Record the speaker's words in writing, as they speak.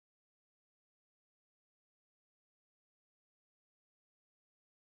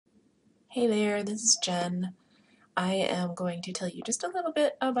Hey there, this is Jen. I am going to tell you just a little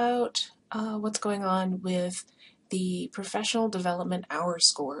bit about what's going on with the professional development hour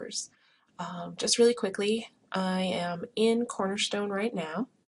scores. Just really quickly, I am in Cornerstone right now,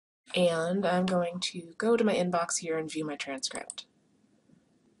 and I'm going to go to my inbox here and view my transcript.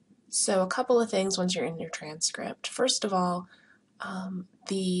 So a couple of things once you're in your transcript. First of all,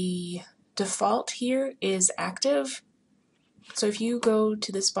 the default here is active. So if you go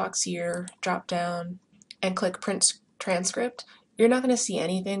to this box here, drop down, and click Print Transcript, you're not going to see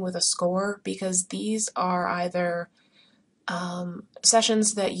anything with a score because these are either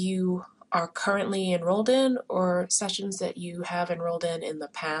sessions that you are currently enrolled in or sessions that you have enrolled in the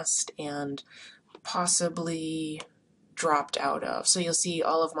past and possibly dropped out of. So you'll see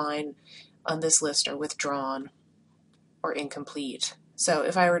all of mine on this list are withdrawn or incomplete. So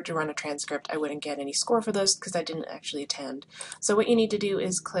if I were to run a transcript, I wouldn't get any score for those because I didn't actually attend. So what you need to do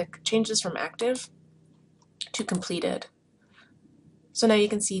is click change this from active to completed. So now you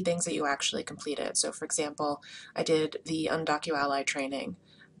can see things that you actually completed. So for example, I did the UndocuAlly training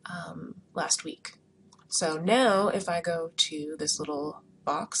last week. So now if I go to this little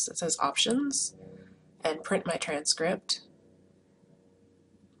box that says options and print my transcript,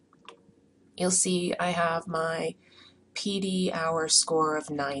 you'll see I have my PD hour score of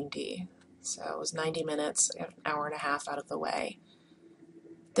 90. So it was 90 minutes, an hour and a half out of the way.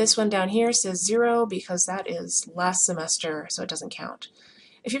 This one down here says 0 because that is last semester, so it doesn't count.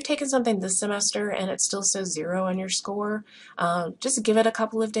 If you've taken something this semester and it still says 0 on your score, just give it a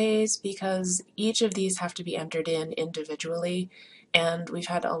couple of days because each of these have to be entered in individually, and we've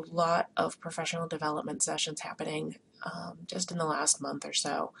had a lot of professional development sessions happening just in the last month or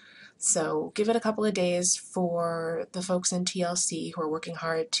so. So give it a couple of days for the folks in TLC who are working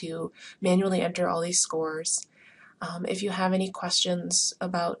hard to manually enter all these scores. If you have any questions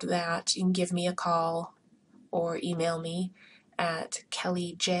about that, you can give me a call or email me at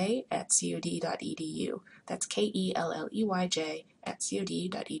kellyj@cod.edu. That's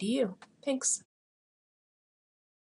KELLEYJ@cod.edu. Thanks.